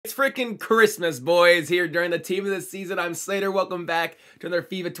freaking Christmas, boys, here during the team of the season. I'm Slater. Welcome back to another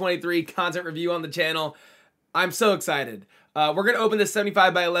FIFA 23 content review on the channel. I'm so excited. We're going to open this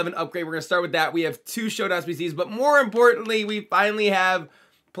 75 by 11 upgrade. We're going to start with that. We have 2 Showdown SBCs, but more importantly, we finally have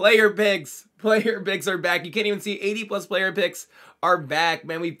player picks. Player picks are back. You can't even see 80 plus player picks are back,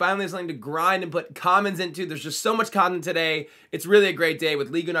 man. We finally have something to grind and put comments into. There's just so much content today. It's really a great day with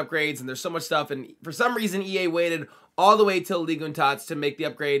Ligue upgrades, and there's so much stuff. And for some reason, EA waited all the way till Ligue tots to make the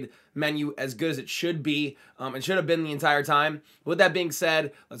upgrade menu as good as it should be, and should have been the entire time. With that being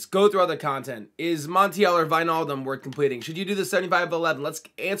said, let's go through other content. Is Montiel or Wijnaldum worth completing? Should you do the 75 by 11? Let's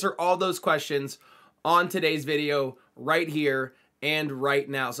answer all those questions on today's video right here and right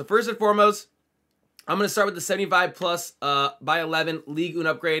now. So first and foremost, I'm going to start with the 75 plus by 11 Ligue 1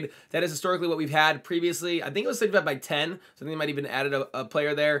 upgrade. That is historically what we've had previously. I think it was 75 by 10, so I think they might even added a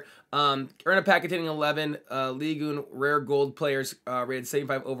player there. Earn a pack containing 11 Ligue 1 rare gold players rated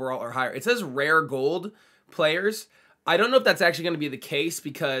 75 overall or higher. It says rare gold players. I don't know if that's actually going to be the case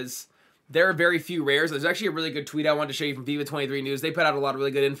because there are very few rares. There's actually a really good tweet I wanted to show you from FIFA 23 News. They put out a lot of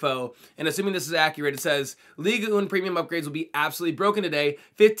really good info. And assuming this is accurate, it says Ligue 1 premium upgrades will be absolutely broken today.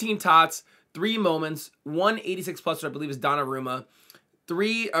 15 tots. 3 moments, 1 86 plus, which I believe is Donnarumma,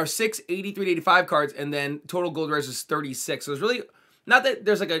 6 83 to 85 cards, and then total gold rares is 36. So there's really, not that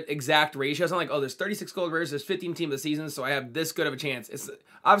there's like an exact ratio. It's not like, oh, there's 36 gold rares, there's 15 team of the season, so I have this good of a chance. It's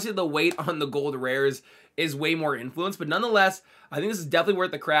obviously the weight on the gold rares is way more influence, but nonetheless, I think this is definitely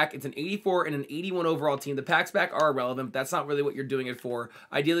worth the crack. It's an 84 and an 81 overall team. The packs back are irrelevant, but that's not really what you're doing it for.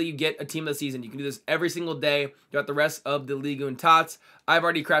 Ideally, you get a team of the season. You can do this every single day throughout the rest of the Ligue 1 tots. I've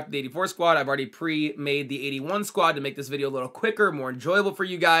already crafted the 84 squad. I've already pre-made the 81 squad to make this video a little quicker, more enjoyable for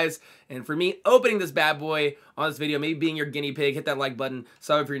you guys. And for me, opening this bad boy on this video, maybe being your guinea pig, hit that like button,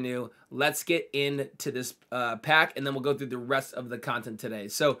 sub if you're new. Let's get into this pack, and then we'll go through the rest of the content today.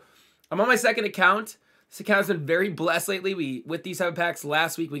 So I'm on my second account. This account has been very blessed lately. With these type of packs,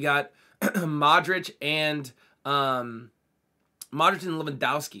 last week we got Modric and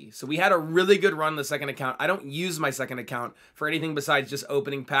Lewandowski. So we had a really good run on the second account. I don't use my second account for anything besides just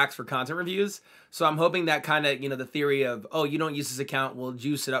opening packs for content reviews. So I'm hoping that kind of, the theory of, oh, you don't use this account, we'll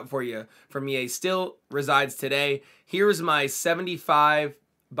juice it up for you from EA still resides today. Here's my 75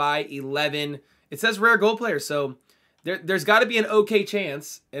 by 11. It says rare gold player, so there's got to be an okay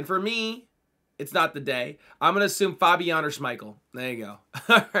chance. And for me, it's not the day. I'm going to assume Fabian or Schmeichel. There you go.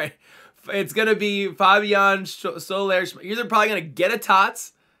 All right. It's going to be Fabian, Soler, Schmeichel. You're either probably going to get a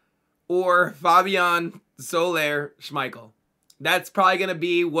tots or Fabian, Soler, Schmeichel. That's probably going to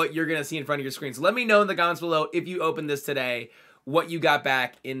be what you're going to see in front of your screen. So let me know in the comments below if you opened this today, what you got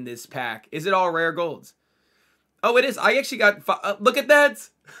back in this pack. Is it all rare golds? Oh, it is. I actually got, look at that.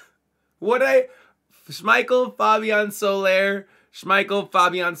 Schmeichel, Fabian, Soler, Schmeichel,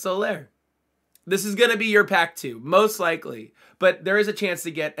 Fabian, Soler. This is going to be your pack 2, most likely. But there is a chance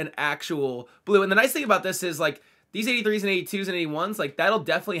to get an actual blue. And the nice thing about this is, like, these 83s and 82s and 81s, like, that'll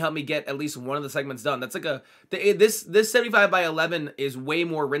definitely help me get at least one of the segments done. That's like this 75 by 11 is way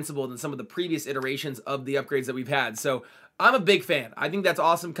more rinsable than some of the previous iterations of the upgrades that we've had. So I'm a big fan. I think that's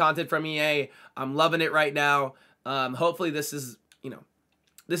awesome content from EA. I'm loving it right now. Hopefully this is,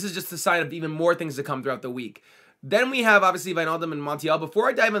 this is just a sign of even more things to come throughout the week. Then we have, obviously, Wijnaldum and Montiel. Before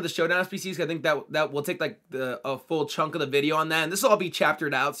I dive into the Showdown SBCs, I think that will take, like, a full chunk of the video on that. And this will all be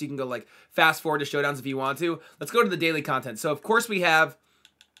chaptered out, so you can go, like, fast forward to Showdowns if you want to. Let's go to the daily content. So, of course, we have,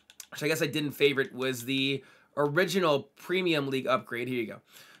 which I guess I didn't favorite, was the original Premium League upgrade. Here you go.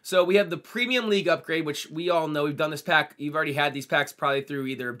 So we have the Premium League upgrade, which we all know. We've done this pack. You've already had these packs probably through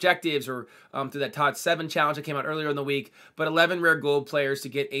either objectives or through that TOT 7 challenge that came out earlier in the week. But 11 rare gold players to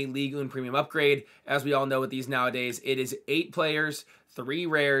get a Ligue 1 Premium upgrade. As we all know with these nowadays, it is 8 players, 3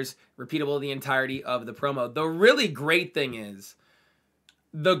 rares, repeatable the entirety of the promo. The really great thing is,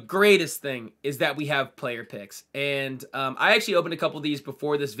 the greatest thing is that we have player picks. And I actually opened a couple of these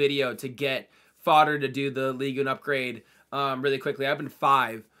before this video to get fodder to do the Ligue 1 upgrade really quickly. I opened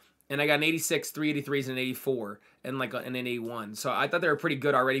 5. And I got an 86, 3 83s, and an 84, and like an 81. So I thought they were pretty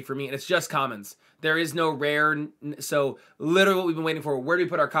good already for me. And it's just commons. There is no rare. So literally what we've been waiting for. Where do we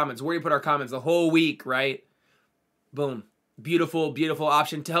put our comments? Where do we put our comments the whole week, right? Boom. Beautiful, beautiful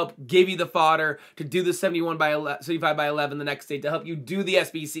option to help give you the fodder to do the 75 by 11 the next day, to help you do the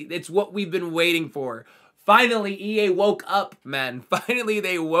SBC. It's what we've been waiting for. Finally, EA woke up, man. Finally,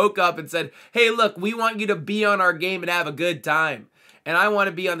 they woke up and said, hey, look, we want you to be on our game and have a good time. And I want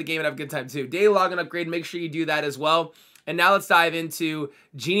to be on the game and have a good time too. Daily login upgrade, make sure you do that as well. And now let's dive into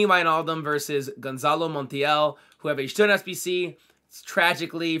Wijnaldum versus Gonzalo Montiel, who have a Showdown SBC.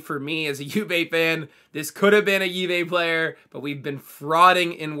 Tragically, for me as a Juve fan, this could have been a Juve player, but we've been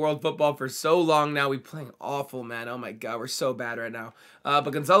frauding in world football for so long now. We're playing awful, man. Oh my God, we're so bad right now.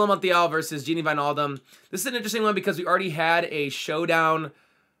 But Gonzalo Montiel versus Gini Wijnaldum. This is an interesting one because we already had a showdown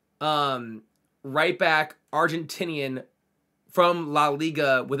right back Argentinian from La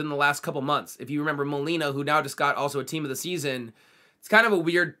Liga within the last couple months. If you remember Molina, who now just got also a team of the season, it's kind of a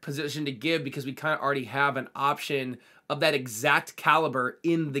weird position to give because we kind of already have an option of that exact caliber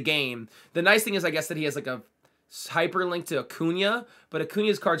in the game. The nice thing is, I guess, that he has like a hyperlink to Acuna, but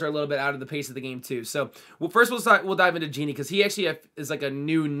Acuna's cards are a little bit out of the pace of the game too. So first we'll dive into Gini because he actually is like a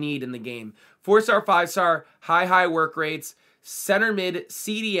new need in the game. 4-star, 5-star, high work rates, center mid,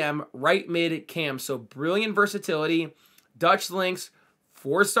 CDM, right mid, cam. So brilliant versatility, Dutch links,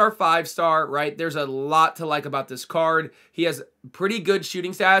 4-star, 5-star, right? There's a lot to like about this card. He has pretty good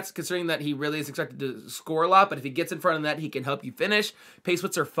shooting stats, considering that he really is expected to score a lot, but if he gets in front of that, he can help you finish. Pace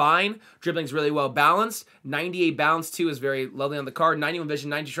splits are fine. Dribbling's really well balanced. 98 balance, too, is very lovely on the card. 91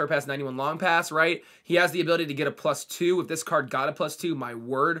 vision, 90 short pass, 91 long pass, right? He has the ability to get a +2. If this card got a +2, my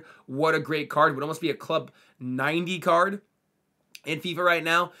word, what a great card. It would almost be a club 90 card in FIFA right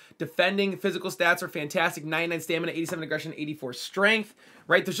now. Defending physical stats are fantastic. 99 stamina, 87 aggression, 84 strength,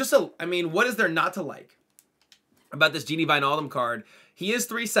 right? There's just I mean, what is there not to like about this Gini Wijnaldum card? He is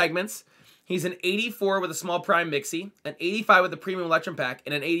 3 segments. He's an 84 with a small prime mixie, an 85 with a premium Electrum pack,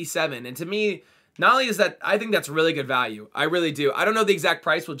 and an 87. And to me, not only is that, I think that's really good value. I really do. I don't know the exact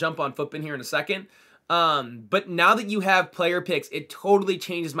price. We'll jump on Footbin here in a second. But now that you have player picks, it totally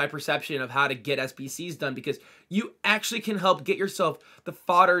changes my perception of how to get SBCs done because you actually can help get yourself the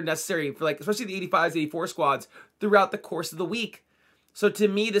fodder necessary for, like, especially the 85s, 84 squads throughout the course of the week. So to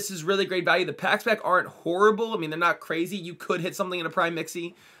me, this is really great value. The packs back aren't horrible. I mean, they're not crazy. You could hit something in a prime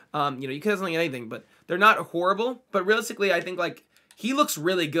mixie. You know, you could hit something in anything, but they're not horrible. But realistically, I think, like, he looks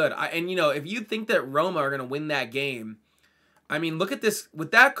really good. And, you know, if you think that Roma are going to win that game, I mean, look at this.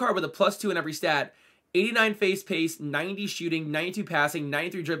 With that card with a +2 in every stat, 89 face pace, 90 shooting, 92 passing,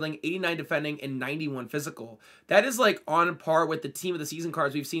 93 dribbling, 89 defending, and 91 physical. That is like on par with the team of the season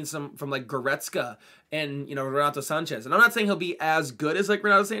cards we've seen some from like Goretzka and, you know, Renato Sanchez. And I'm not saying he'll be as good as like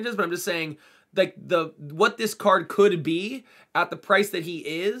Renato Sanchez, but I'm just saying like what this card could be at the price that he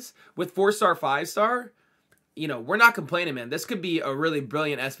is with 4-star, 5-star. You know, we're not complaining, man. This could be a really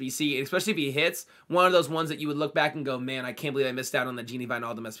brilliant SBC, especially if he hits one of those ones that you would look back and go, man, I can't believe I missed out on the Gini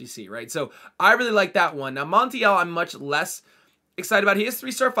Wijnaldum SBC, right? So I really like that one. Now, Montiel, I'm much less excited about. He is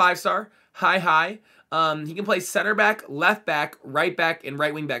 3-star, 5-star, high. He can play center back, left back, right back, and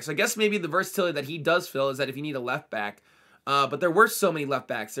right wing back. So I guess maybe the versatility that he does fill is that if you need a left back, but there were so many left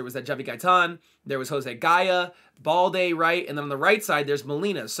backs. There was that Javi Gaitan, there was Jose Gaia, Balde, right? And then on the right side, there's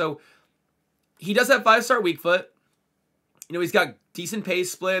Molina. So he does have 5-star weak foot. You know, he's got decent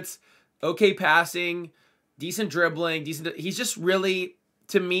pace splits, okay passing, decent dribbling, he's just really,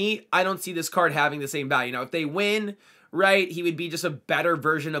 to me, I don't see this card having the same value. Now, if they win, right, he would be just a better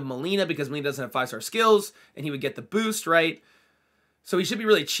version of Molina because Molina doesn't have 5-star skills, and he would get the boost, right? So he should be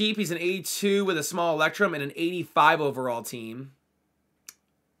really cheap. He's an 82 with a small Electrum and an 85 overall team.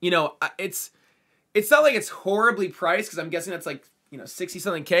 You know, it's not like it's horribly priced because I'm guessing that's like, you know,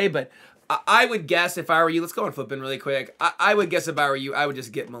 60-something K, but I would guess if I were you, let's go on Footbin really quick. I would guess if I were you, I would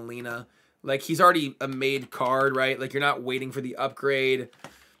just get Molina. Like, he's already a made card, right? Like, you're not waiting for the upgrade.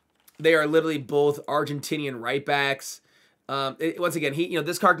 They are literally both Argentinian right backs. Once again, you know,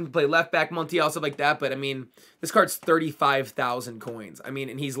 this card can play left back, Montiel, stuff like that, but I mean, this card's 35,000 coins. I mean,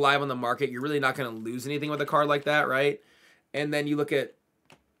 and he's live on the market. You're really not going to lose anything with a card like that, right? And then you look at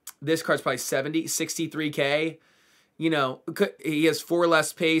this card's probably 63K. You know, he has 4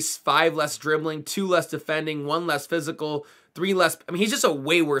 less pace, 5 less dribbling, 2 less defending, 1 less physical, 3 less. I mean, he's just a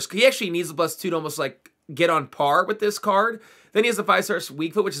way worse. He actually needs a +2 to almost like get on par with this card. Then he has a 5-star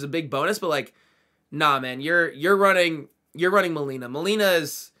weak foot, which is a big bonus. But like, nah, man, you're running Molina. Molina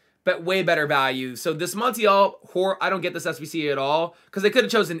is way better value. So this Montiel, I don't get this SBC at all because they could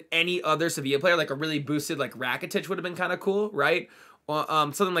have chosen any other Sevilla player, like a really boosted like Rakitic would have been kind of cool, right?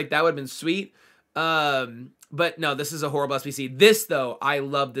 Something like that would have been sweet. But no, this is a horrible SBC. This, though, I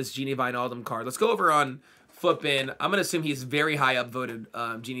love this Gini Wijnaldum card. Let's go over on Footbin. I'm going to assume he's very high upvoted.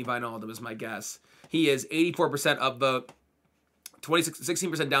 Gini Wijnaldum is my guess. He is 84% upvote,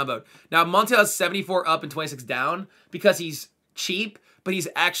 16% downvote. Now, Montiel has 74 up and 26 down because he's cheap, but he's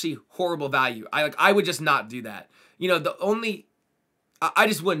actually horrible value. I would just not do that. You know, I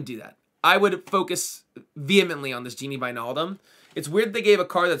just wouldn't do that. I would focus vehemently on this Gini Wijnaldum. It's weird they gave a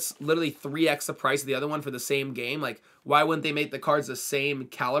card that's literally 3x the price of the other one for the same game. Like, why wouldn't they make the cards the same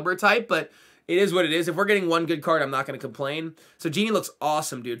caliber type? But it is what it is. If we're getting one good card, I'm not going to complain. So Genie looks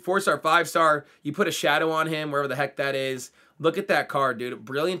awesome, dude. 4-star, 5-star. You put a shadow on him, wherever the heck that is. Look at that card, dude.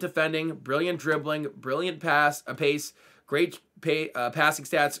 Brilliant defending, brilliant dribbling, brilliant pace, great passing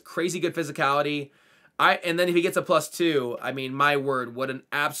stats, crazy good physicality. And then if he gets a +2, I mean, my word, what an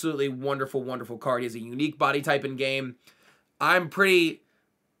absolutely wonderful, wonderful card. He has a unique body type in game. I'm very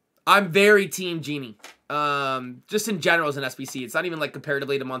team Genie. Just in general as an SBC. It's not even like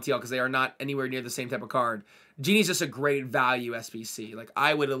comparatively to Montiel because they are not anywhere near the same type of card. Genie's just a great value SBC. Like,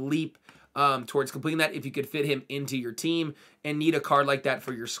 I would leap towards completing that if you could fit him into your team and need a card like that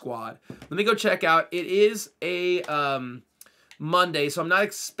for your squad. Let me go check out. It is a Monday, so I'm not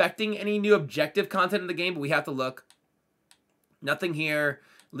expecting any new objective content in the game, but we have to look. Nothing here.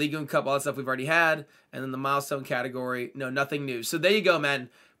 Ligue and Cup, all that stuff we've already had. And then the milestone category, no, nothing new. So there you go, man.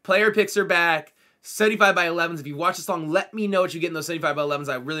 Player picks are back. 75 by 11s. If you watch this long, let me know what you get in those 75 by 11s.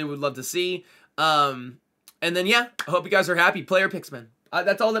 I really would love to see. And then, yeah, I hope you guys are happy. Player picks, man.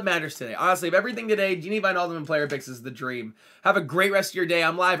 That's all that matters today. Honestly, of everything today, Genie Wijnaldum and player picks is the dream. Have a great rest of your day.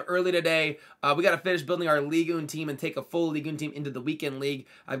 I'm live early today. We got to finish building our Ligue team and take a full Ligue team into the weekend league.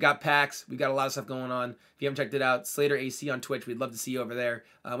 I've got packs. We've got a lot of stuff going on. If you haven't checked it out, SlaterAC on Twitch. We'd love to see you over there.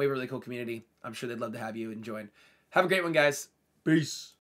 We have a really cool community. I'm sure they'd love to have you and join. Have a great one, guys. Peace.